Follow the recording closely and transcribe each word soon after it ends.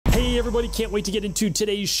Hey everybody, can't wait to get into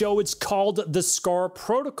today's show. It's called the Scar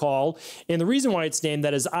Protocol. And the reason why it's named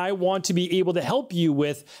that is I want to be able to help you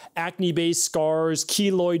with acne-based scars,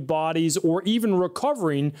 keloid bodies, or even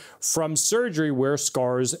recovering from surgery where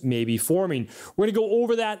scars may be forming. We're gonna go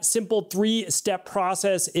over that simple 3-step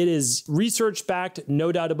process. It is research-backed,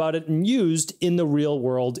 no doubt about it, and used in the real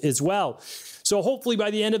world as well. So hopefully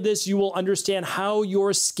by the end of this, you will understand how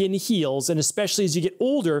your skin heals, and especially as you get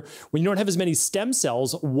older, when you don't have as many stem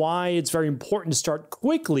cells, why it's very important to start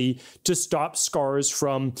quickly to stop scars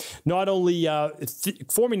from not only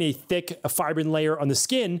forming a thick fibrin layer on the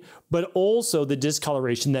skin, but also the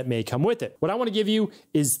discoloration that may come with it. What I want to give you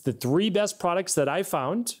is the 3 best products that I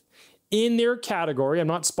found in their category. I'm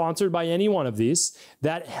not sponsored by any one of these,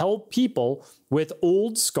 that help people with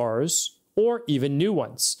old scars or even new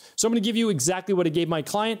ones. So I'm going to give you exactly what I gave my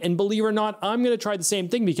client, and believe it or not, I'm going to try the same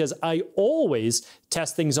thing because I always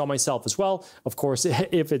test things on myself as well. Of course,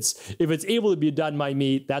 if it's able to be done by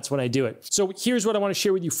me, that's when I do it. So here's what I want to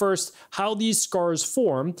share with you first. How these scars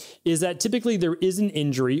form is that typically there is an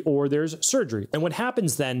injury or there's surgery. And what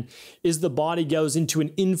happens then is the body goes into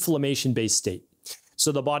an inflammation-based state.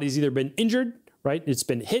 So the body's either been injured, right? It's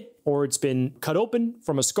been hit or it's been cut open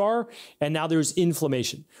from a scar, and now there's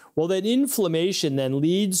inflammation. Well, that inflammation then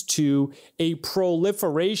leads to a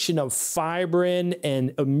proliferation of fibrin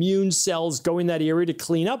and immune cells going that area to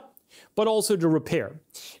clean up, but also to repair.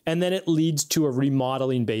 And then it leads to a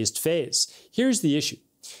remodeling-based phase. Here's the issue.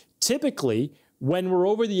 Typically, when we're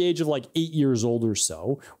over the age of like 8 years old or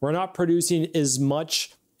so, we're not producing as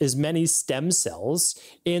many stem cells.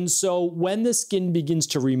 And so when the skin begins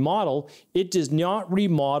to remodel, it does not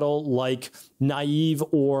remodel like naive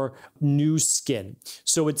or new skin.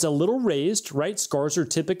 So it's a little raised, right? Scars are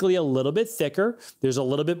typically a little bit thicker. There's a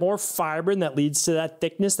little bit more fibrin that leads to that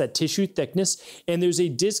thickness, that tissue thickness. And there's a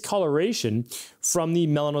discoloration from the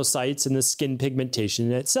melanocytes and the skin pigmentation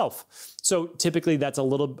in itself. So typically that's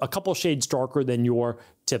a couple shades darker than your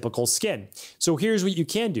typical skin. So here's what you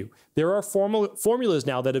can do. There are formulas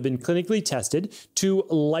now that have been clinically tested to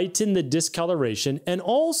lighten the discoloration and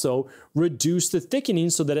also reduce the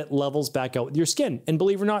thickening so that it levels back out with your skin. And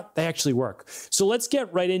believe it or not, they actually work. So let's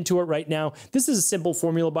get right into it right now. This is a simple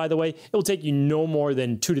formula, by the way. It will take you no more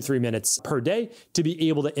than 2 to 3 minutes per day to be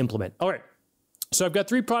able to implement. All right. So I've got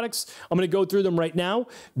 3 products. I'm going to go through them right now.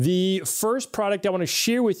 The first product I want to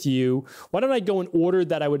share with you, why don't I go in order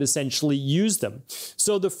that I would essentially use them?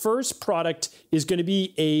 So the first product is going to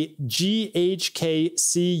be a GHKCU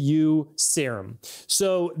serum.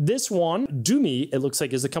 So this one, DoMe, it looks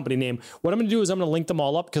like is the company name. What I'm going to do is I'm going to link them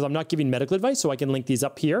all up because I'm not giving medical advice, so I can link these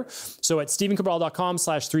up here. So at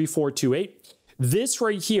stephencabral.com/3428. This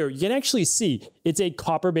right here, you can actually see it's a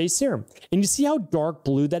copper-based serum. And you see how dark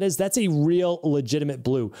blue that is? That's a real legitimate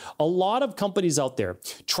blue. A lot of companies out there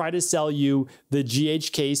try to sell you the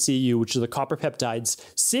GHKCU, which are the copper peptides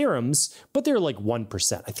serums, but they're like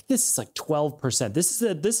 1%. I think this is like 12%.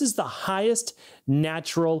 This is the highest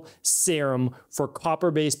natural serum for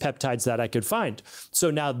copper-based peptides that I could find. So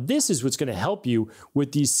now this is what's going to help you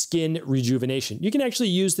with the skin rejuvenation. You can actually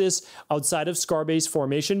use this outside of scar-based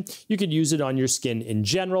formation. You could use it on your skin in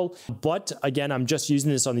general, but again, I'm just using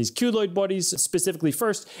this on these keloid bodies specifically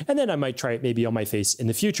first, and then I might try it maybe on my face in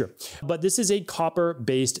the future. But this is a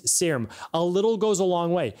copper-based serum. A little goes a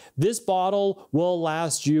long way. This bottle will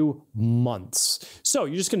last you months. So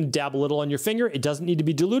you're just going to dab a little on your finger. It doesn't need to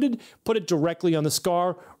be diluted. Put it directly on the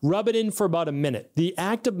scar. Rub it in for about a minute. The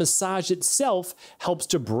act of massage itself helps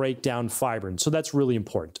to break down fibrin. So that's really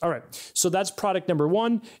important. All right. So that's product number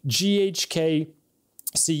 1, GHKCU.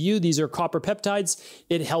 These are copper peptides.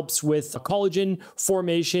 It helps with collagen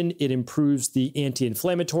formation. It improves the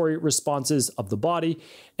anti-inflammatory responses of the body.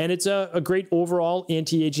 And it's a great overall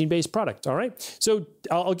anti-aging based product. All right. So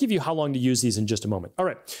I'll give you how long to use these in just a moment. All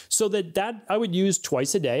right. So that I would use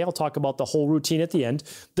twice a day. I'll talk about the whole routine at the end.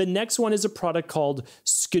 The next one is a product called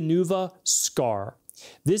Skuva Scar.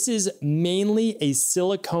 This is mainly a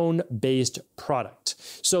silicone-based product.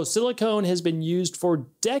 So silicone has been used for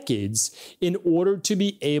decades in order to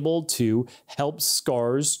be able to help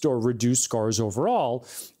scars or reduce scars overall.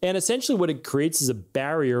 And essentially what it creates is a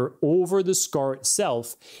barrier over the scar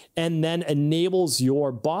itself and then enables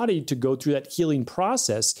your body to go through that healing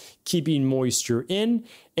process, keeping moisture in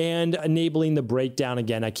and enabling the breakdown.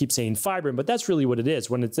 Again, I keep saying fibrin, but that's really what it is.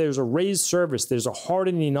 When there's a raised surface, there's a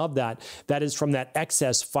hardening of that is from that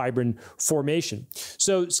excess fibrin formation.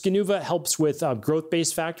 So Skuva helps with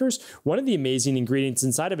growth-based factors. One of the amazing ingredients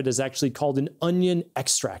inside of it is actually called an onion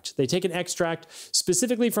extract. They take an extract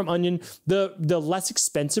specifically from onion. The less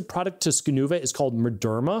expensive product to Skuva is called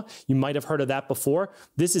Mederma. You might have heard of that before.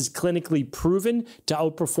 This is clinically proven to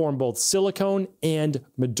outperform both silicone and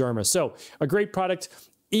Mederma. So a great product.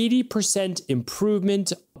 80%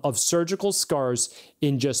 improvement of surgical scars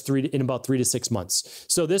in about 3 to 6 months.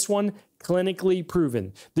 So this one, clinically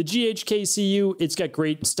proven. The GHKCU, it's got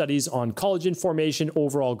great studies on collagen formation,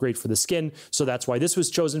 overall great for the skin. So that's why this was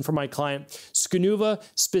chosen for my client. Skuva,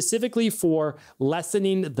 specifically for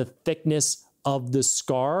lessening the thickness of the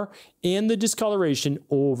scar and the discoloration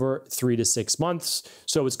over 3 to 6 months.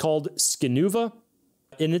 So it's called Skuva.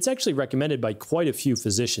 And it's actually recommended by quite a few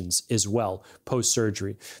physicians as well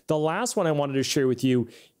post-surgery. The last one I wanted to share with you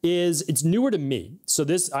is, it's newer to me. So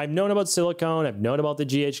this, I've known about silicone, I've known about the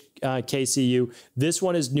GHKCU. This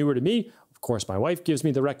one is newer to me. Of course, my wife gives me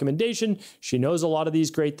the recommendation. She knows a lot of these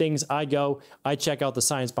great things. I check out the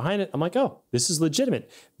science behind it. I'm like, oh, this is legitimate.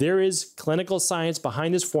 There is clinical science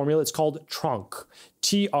behind this formula. It's called Tronque,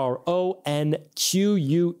 Tronque. And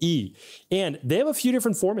they have a few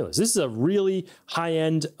different formulas. This is a really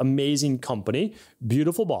high-end, amazing company,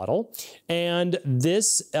 beautiful bottle. And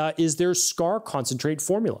this is their scar concentrate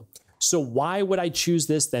formula. So why would I choose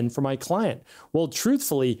this then for my client? Well,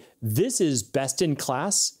 truthfully, this is best in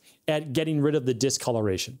class at getting rid of the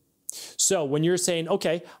discoloration. So when you're saying,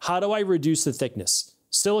 okay, how do I reduce the thickness?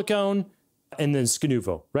 Silicone and then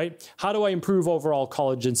Skuva, right? How do I improve overall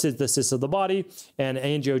collagen synthesis of the body and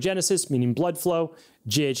angiogenesis, meaning blood flow?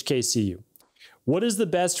 GHKCU. What is the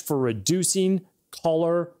best for reducing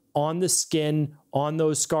color on the skin, on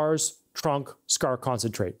those scars? Tronque Scar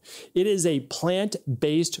Concentrate. It is a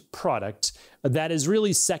plant-based product that is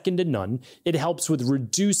really second to none. It helps with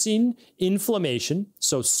reducing inflammation,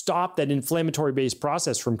 so stop that inflammatory-based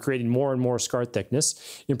process from creating more and more scar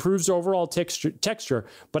thickness, improves overall texture,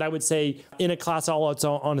 but I would say in a class all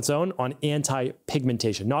on its own on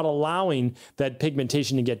anti-pigmentation, not allowing that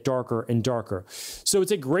pigmentation to get darker and darker. So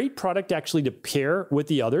it's a great product actually to pair with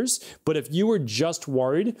the others, but if you were just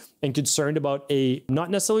worried and concerned about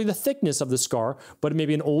not necessarily the thickness of the scar, but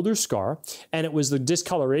maybe an older scar, and it was the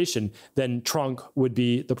discoloration, then Tronque would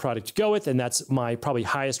be the product to go with, and that's my probably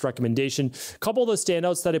highest recommendation. A couple of the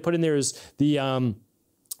standouts that I put in there is the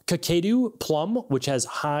Kakadu plum, which has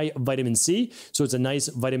high vitamin C. So it's a nice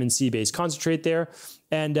vitamin C based concentrate there.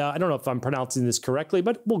 And I don't know if I'm pronouncing this correctly,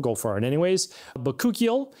 but we'll go for it anyways.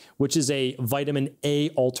 Bakuchiol, which is a vitamin A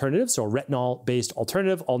alternative, so a retinol-based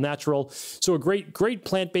alternative, all natural. So a great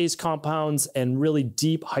plant-based compounds and really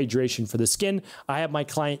deep hydration for the skin. I have my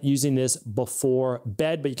client using this before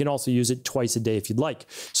bed, but you can also use it twice a day if you'd like.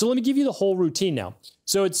 So let me give you the whole routine now.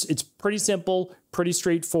 So it's pretty simple, pretty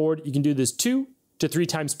straightforward. You can do this 2 to 3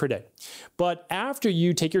 times per day. But after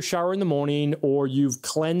you take your shower in the morning or you've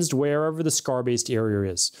cleansed wherever the scar-based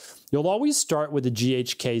area is, you'll always start with the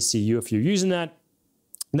GHKCU if you're using that.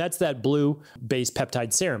 And that's that blue-based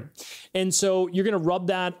peptide serum. And so you're going to rub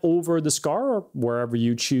that over the scar or wherever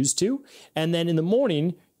you choose to. And then in the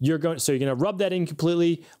morning, you're going to rub that in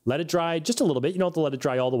completely, let it dry just a little bit. You don't have to let it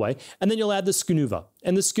dry all the way. And then you'll add the Skuva.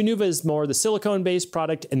 And the Skuva is more the silicone-based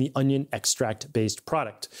product and the onion extract-based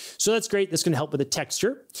product. So that's great. That's going to help with the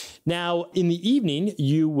texture. Now, in the evening,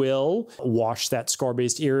 you will wash that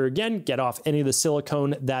scar-based area again, get off any of the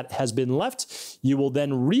silicone that has been left. You will then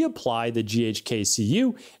reapply the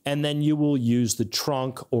GHKCU, and then you will use the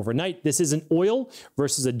Tronque overnight. This is an oil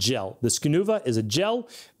versus a gel. The Skuva is a gel.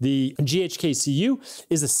 The GHKCU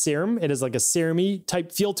is a serum. It is like a serum-y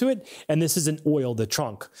type feel to it. And this is an oil, the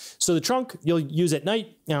Tronque. So the Tronque, you'll use at night.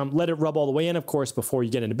 Let it rub all the way in, of course, before you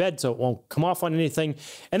get into bed, so it won't come off on anything.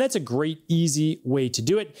 And that's a great, easy way to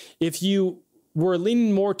do it. If you were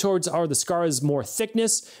leaning more towards, the scar is more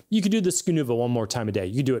thickness, you could do the Skuva one more time a day.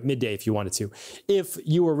 You could do it midday if you wanted to. If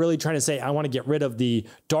you were really trying to say, I want to get rid of the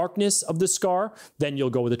darkness of the scar, then you'll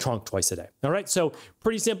go with the Tronque twice a day. All right, so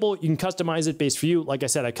pretty simple. You can customize it based for you. Like I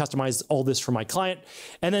said, I customized all this for my client.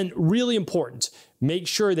 And then really important, make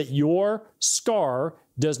sure that your scar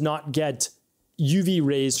does not get UV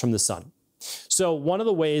rays from the sun. So one of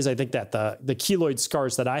the ways I think that the keloid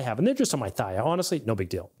scars that I have, and they're just on my thigh, honestly, no big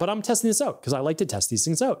deal. But I'm testing this out because I like to test these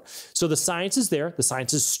things out. So the science is there. The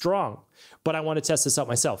science is strong. But I want to test this out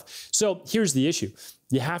myself. So here's the issue.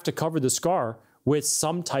 You have to cover the scar with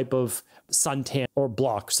some type of suntan or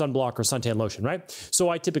sunblock or suntan lotion, right? So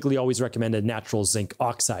I typically always recommend a natural zinc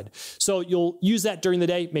oxide. So you'll use that during the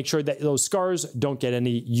day. Make sure that those scars don't get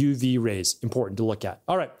any UV rays. Important to look at.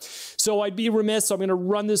 All right. So I'd be remiss. So I'm going to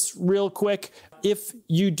run this real quick. If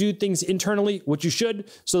you do things internally, which you should,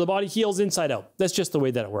 so the body heals inside out. That's just the way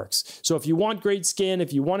that it works. So if you want great skin,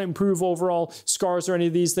 if you want to improve overall scars or any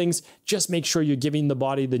of these things, just make sure you're giving the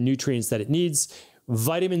body the nutrients that it needs.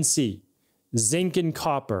 Vitamin C, zinc and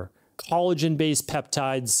copper, collagen-based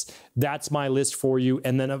peptides. That's my list for you.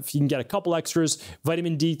 And then if you can get a couple extras,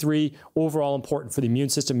 vitamin D3, overall important for the immune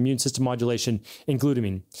system modulation, and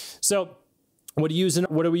glutamine. So what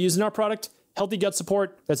do we use in our product? Healthy gut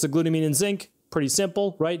support. That's the glutamine and zinc. Pretty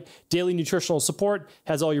simple, right? Daily nutritional support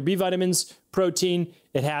has all your B vitamins, protein.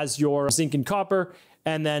 It has your zinc and copper,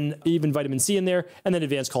 and then even vitamin C in there, and then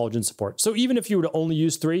advanced collagen support. So even if you were to only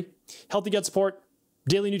use 3, healthy gut support,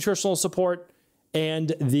 daily nutritional support,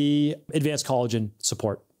 and the advanced collagen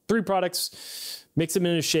support. 3 products, mix them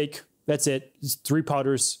in a shake. That's it. It's 3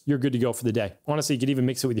 powders. You're good to go for the day. Honestly, you could even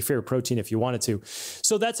mix it with your favorite protein if you wanted to.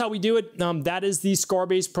 So that's how we do it. That is the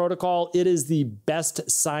scar-based protocol. It is the best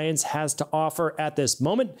science has to offer at this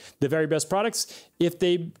moment. The very best products. If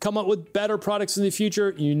they come up with better products in the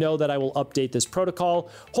future, you know that I will update this protocol.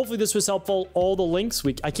 Hopefully this was helpful. All the links,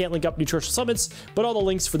 I can't link up nutritional supplements, but all the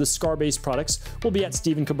links for the scar-based products will be at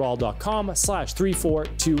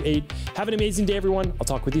stevencabral.com/3428. Have an amazing day, everyone. I'll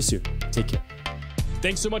talk with you soon. Take care.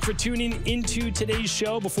 Thanks so much for tuning into today's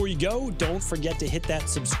show. Before you go, don't forget to hit that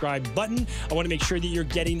subscribe button. I want to make sure that you're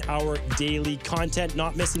getting our daily content,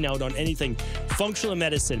 not missing out on anything. Functional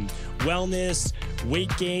medicine, wellness, weight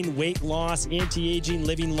gain, weight loss, anti-aging,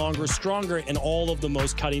 living longer, stronger, and all of the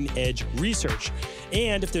most cutting-edge research.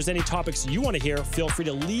 And if there's any topics you want to hear, feel free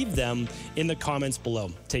to leave them in the comments below.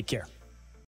 Take care.